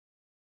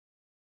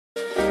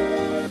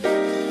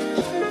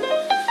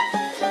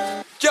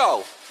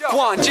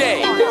Quan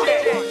J,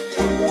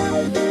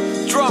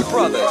 Drum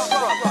Brothers,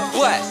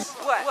 Bless.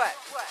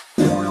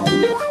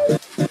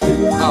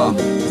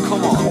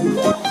 Come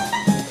on.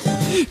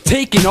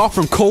 Taking off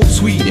from cold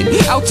Sweden,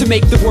 out to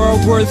make the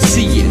world worth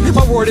seeing.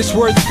 My word is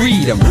worth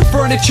freedom.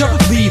 Furniture,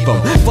 leave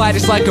them. Flight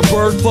is like a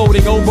bird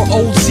floating over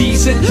old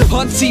season.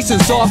 Hunt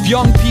seasons off,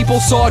 young people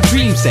saw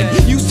dreams and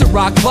used to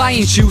rock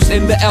lion shoes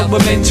in the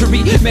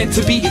elementary. Meant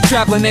to be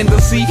traveling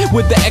endlessly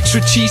with the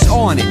extra cheese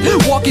on it.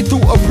 Walking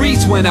through a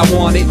breeze when I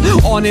want it.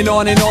 On and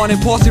on and on and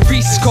pausing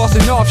pieces,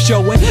 causing off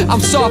showing. I'm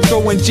soft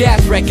throwing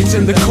jazz records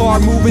in the car,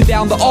 moving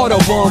down the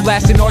autobahn,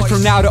 blasting noise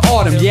from now to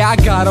autumn. Yeah, I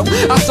got 'em.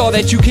 I saw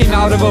that you came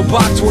out of a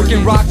box,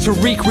 working rocks for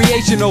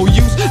recreational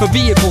use of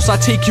vehicles. I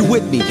take you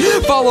with me.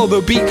 Follow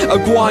the beat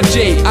of Quan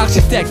J,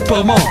 architect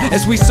Beaumont,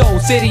 as we zone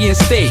city and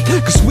state.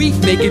 Cause we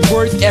make it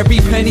worth every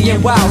penny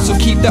and wow. So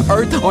keep the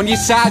earth on your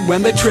side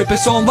when the trip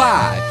is on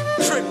live.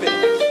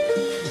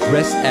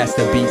 Rest as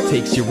the beat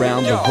takes you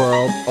round the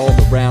world, all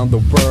around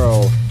the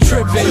world.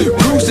 Tripping,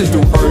 cruising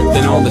through earth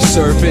and on the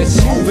surface.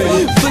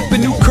 Moving,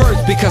 flipping new curves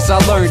because I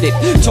learned it.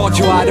 Taught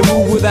you how to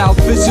move without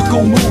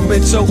physical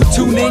movement. So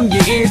tune in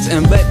your ears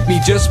and let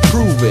me just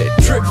prove it.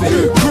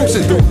 Tripping,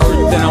 cruising through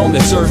earth and on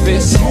the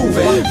surface.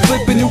 Moving,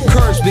 flipping new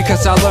curves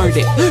because I learned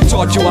it.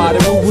 Taught you how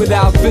to move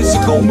without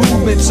physical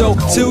movement. So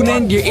tune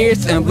in your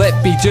ears and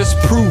let me just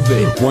prove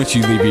it. Once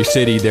you leave your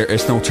city, there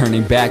is no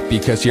turning back,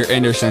 because your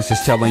inner sense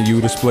is telling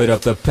you to split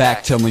up the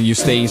pack, telling you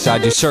stay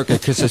inside your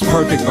circuit, cause it's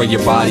perfect for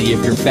your body.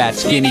 If you're fat,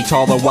 skinny,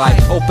 tall or wide,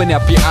 open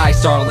up your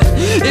eyes, darling.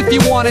 If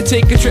you wanna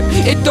take a trip,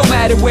 it don't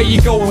matter where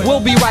you're going, we'll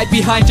be right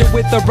behind you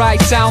with the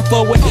right sound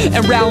flowing.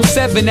 And round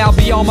 7, I'll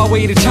be on my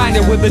way to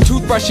China with a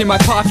toothbrush in my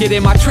pocket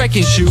and my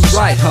trekking shoes.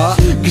 Right, huh?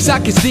 Cause I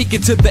can sneak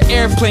into the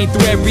airplane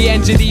through every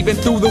engine, even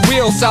through the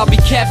wheels. I'll be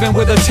Kevin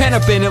with a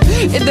 10-up in him.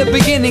 In the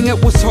beginning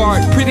it was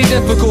hard, pretty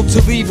difficult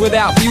to leave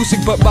without music,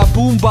 but my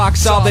boombox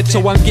solid,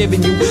 so I'm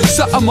giving you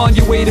something on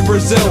your way to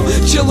Brazil.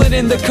 Chilling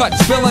in the cut,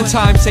 spilling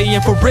time, saying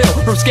for real.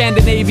 From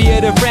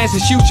Scandinavia to France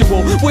as usual,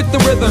 with the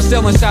rhythm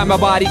still inside my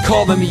body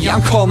calling me,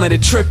 I'm calling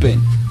it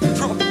tripping.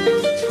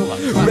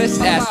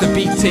 Rest as the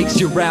beat takes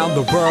you round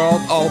the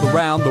world, all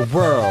around the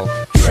world.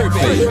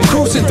 Tripping,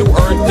 cruising through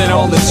earth and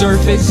on the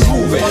surface.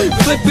 Moving,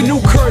 flipping new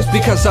curves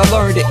because I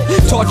learned it.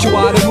 Taught you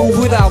how to move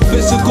without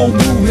physical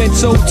movement.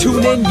 So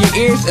tune in your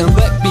ears and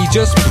let me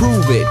just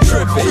prove it.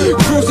 Tripping,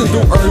 cruising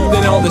through earth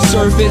and on the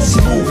surface.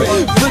 Moving,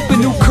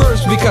 flipping new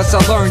curves because I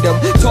learned them.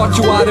 Taught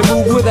you how to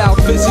move without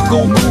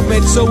physical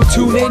movement. So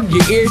tune in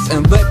your ears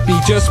and let me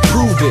just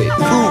prove it.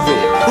 Prove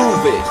it,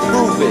 prove it,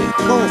 prove it,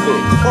 prove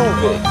it,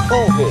 prove it,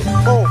 prove it,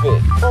 prove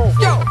it, prove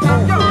it.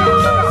 Yo!